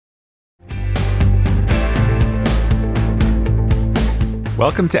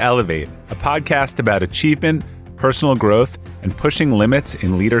Welcome to Elevate, a podcast about achievement, personal growth, and pushing limits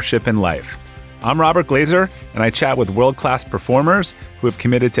in leadership and life. I'm Robert Glazer, and I chat with world-class performers who have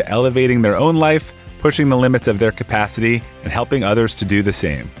committed to elevating their own life, pushing the limits of their capacity, and helping others to do the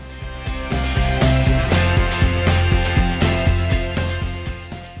same.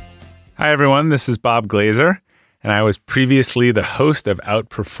 Hi, everyone. This is Bob Glazer, and I was previously the host of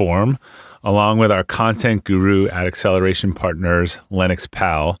Outperform, along with our content guru at Acceleration Partners, Lennox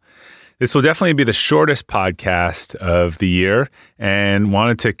Powell. This will definitely be the shortest podcast of the year, and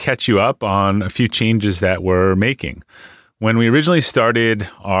wanted to catch you up on a few changes that we're making. When we originally started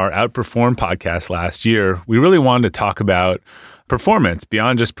our Outperform podcast last year, we really wanted to talk about performance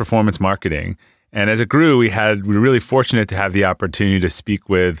beyond just performance marketing. And as it grew, we were really fortunate to have the opportunity to speak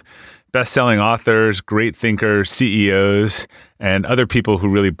with best-selling authors, great thinkers, CEOs, and other people who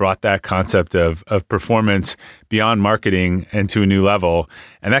really brought that concept of performance beyond marketing into a new level.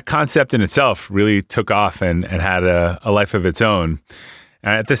 And that concept in itself really took off and had a life of its own.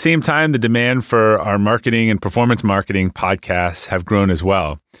 At the same time, the demand for our marketing and performance marketing podcasts have grown as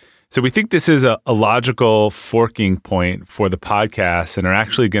well. So we think this is a logical forking point for the podcasts and are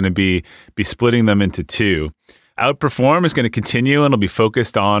actually going to be splitting them into two. Outperform is going to continue and it'll be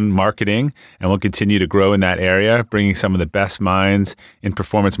focused on marketing, and we'll continue to grow in that area, bringing some of the best minds in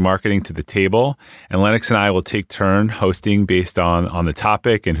performance marketing to the table. And Lennox and I will take turn hosting based on the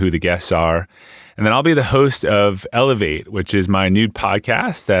topic and who the guests are. And then I'll be the host of Elevate, which is my new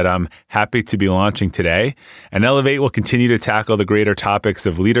podcast that I'm happy to be launching today. And Elevate will continue to tackle the greater topics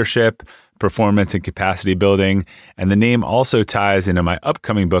of leadership, performance, and capacity building. And the name also ties into my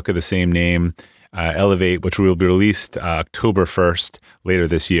upcoming book of the same name, Elevate, which will be released October 1st later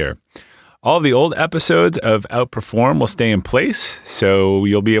this year. All of the old episodes of Outperform will stay in place, so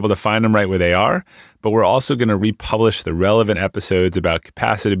you'll be able to find them right where they are. But we're also going to republish the relevant episodes about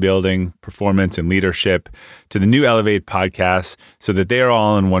capacity building, performance, and leadership to the new Elevate podcast so that they are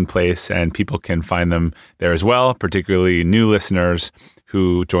all in one place and people can find them there as well, particularly new listeners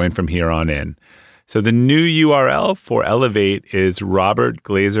who join from here on in. So the new URL for Elevate is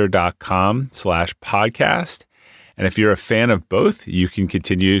robertglazer.com/podcast. And if you're a fan of both, you can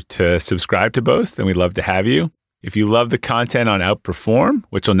continue to subscribe to both, and we'd love to have you. If you love the content on Outperform,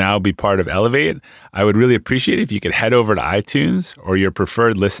 which will now be part of Elevate, I would really appreciate it if you could head over to iTunes or your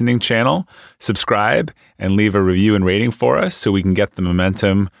preferred listening channel, subscribe, and leave a review and rating for us so we can get the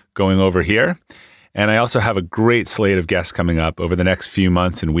momentum going over here. And I also have a great slate of guests coming up over the next few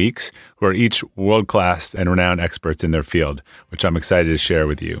months and weeks who are each world-class and renowned experts in their field, which I'm excited to share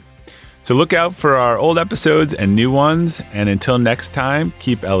with you. So look out for our old episodes and new ones. And until next time,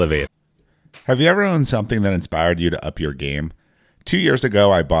 keep elevating. Have you ever owned something that inspired you to up your game? 2 years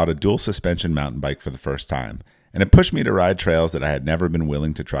ago, I bought a dual suspension mountain bike for the first time, and it pushed me to ride trails that I had never been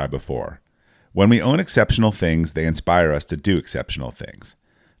willing to try before. When we own exceptional things, they inspire us to do exceptional things.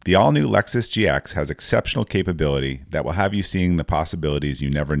 The all-new Lexus GX has exceptional capability that will have you seeing the possibilities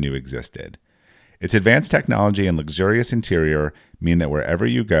you never knew existed. Its advanced technology and luxurious interior mean that wherever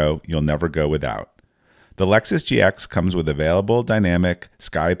you go, you'll never go without. The Lexus GX comes with available dynamic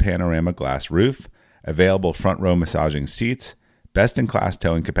sky panorama glass roof, available front-row massaging seats, best-in-class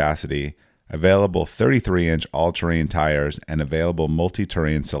towing capacity, available 33-inch all-terrain tires, and available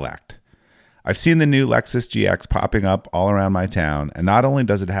multi-terrain select. I've seen the new Lexus GX popping up all around my town, and not only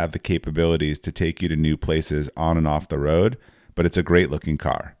does it have the capabilities to take you to new places on and off the road, but it's a great-looking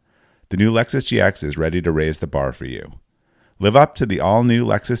car. The new Lexus GX is ready to raise the bar for you. Live up to the all-new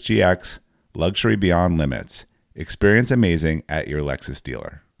Lexus GX, luxury beyond limits. Experience amazing at your Lexus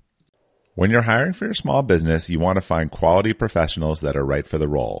dealer. When you're hiring for your small business, you want to find quality professionals that are right for the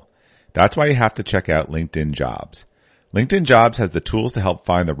role. That's why you have to check out LinkedIn Jobs. LinkedIn Jobs has the tools to help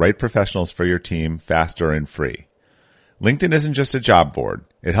find the right professionals for your team faster and free. LinkedIn isn't just a job board.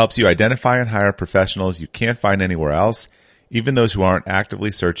 It helps you identify and hire professionals you can't find anywhere else, even those who aren't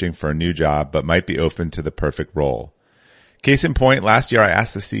actively searching for a new job but might be open to the perfect role. Case in point, last year I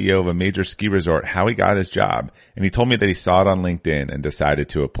asked the CEO of a major ski resort how he got his job, and he told me that he saw it on LinkedIn and decided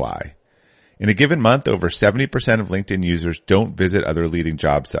to apply. In a given month, over 70% of LinkedIn users don't visit other leading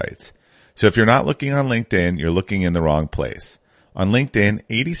job sites. So if you're not looking on LinkedIn, you're looking in the wrong place. On LinkedIn,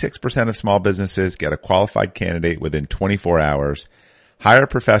 86% of small businesses get a qualified candidate within 24 hours. Hire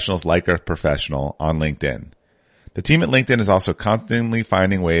professionals like a professional on LinkedIn. The team at LinkedIn is also constantly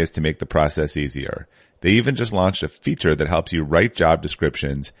finding ways to make the process easier. They even just launched a feature that helps you write job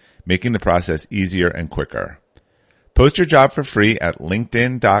descriptions, making the process easier and quicker. Post your job for free at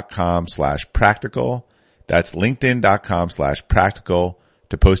linkedin.com/practical. That's linkedin.com/practical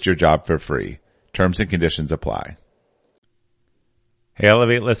to post your job for free. Terms and conditions apply. Hey,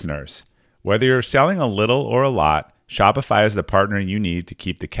 Elevate listeners. Whether you're selling a little or a lot, Shopify is the partner you need to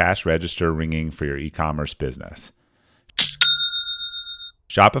keep the cash register ringing for your e-commerce business.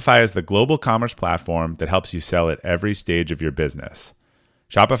 Shopify is the global commerce platform that helps you sell at every stage of your business.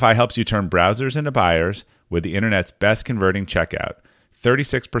 Shopify helps you turn browsers into buyers with the internet's best converting checkout,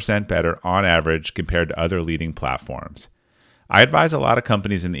 36% better on average compared to other leading platforms. I advise a lot of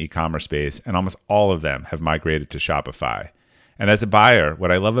companies in the e-commerce space, and almost all of them have migrated to Shopify. And as a buyer,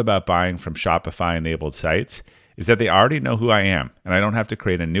 what I love about buying from Shopify-enabled sites is that they already know who I am, and I don't have to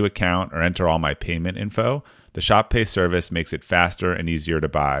create a new account or enter all my payment info. The Shop Pay service makes it faster and easier to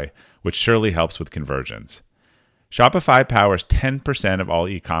buy, which surely helps with conversions. Shopify powers 10% of all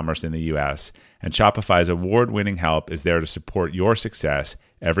e-commerce in the US, and Shopify's award-winning help is there to support your success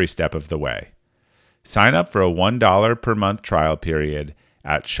every step of the way. Sign up for a $1 per month trial period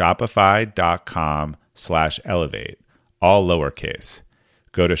at shopify.com/elevate, all lowercase.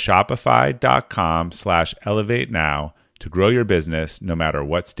 Go to shopify.com/elevate now to grow your business no matter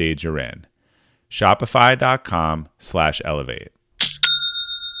what stage you're in. Shopify.com/elevate.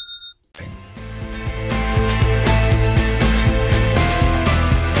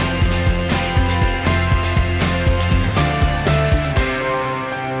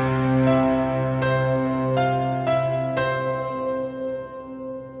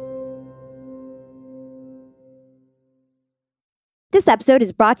 This episode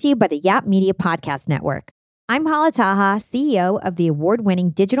is brought to you by the Yap Media Podcast Network. I'm Hala Taha, CEO of the award-winning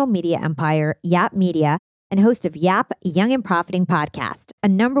digital media empire, Yap Media, and host of Yap Young and Profiting Podcast, a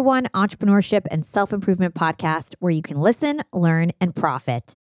 #1 entrepreneurship and self-improvement podcast where you can listen, learn, and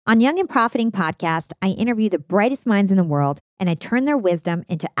profit. On Young and Profiting Podcast, I interview the brightest minds in the world, and I turn their wisdom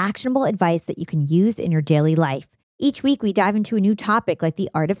into actionable advice that you can use in your daily life. Each week, we dive into a new topic like the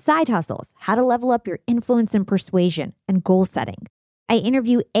art of side hustles, how to level up your influence and persuasion, and goal setting. I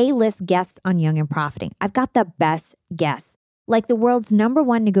interview A-list guests on Young and Profiting. I've got the best guests, like the world's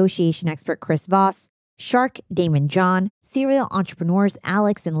 #1 negotiation expert, Chris Voss, Shark Damon John, serial entrepreneurs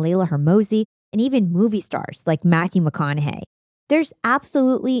Alex and Layla Hermosi, and even movie stars like Matthew McConaughey. There's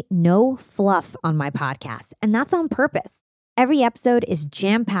absolutely no fluff on my podcast, and that's on purpose. Every episode is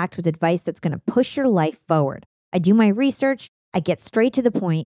jam-packed with advice that's going to push your life forward. I do my research, I get straight to the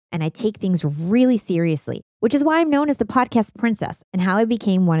point, and I take things really seriously, which is why I'm known as the podcast princess and how I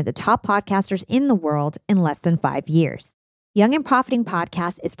became one of the top podcasters in the world in less than 5 years. Young and Profiting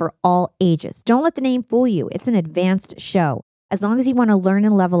Podcast is for all ages. Don't let the name fool you. It's an advanced show. As long as you want to learn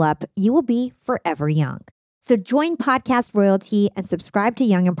and level up, you will be forever young. So join podcast royalty and subscribe to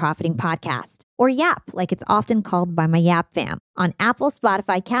Young and Profiting Podcast, or Yap, like it's often called by my Yap fam, on Apple,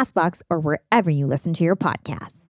 Spotify, CastBox, or wherever you listen to your podcasts.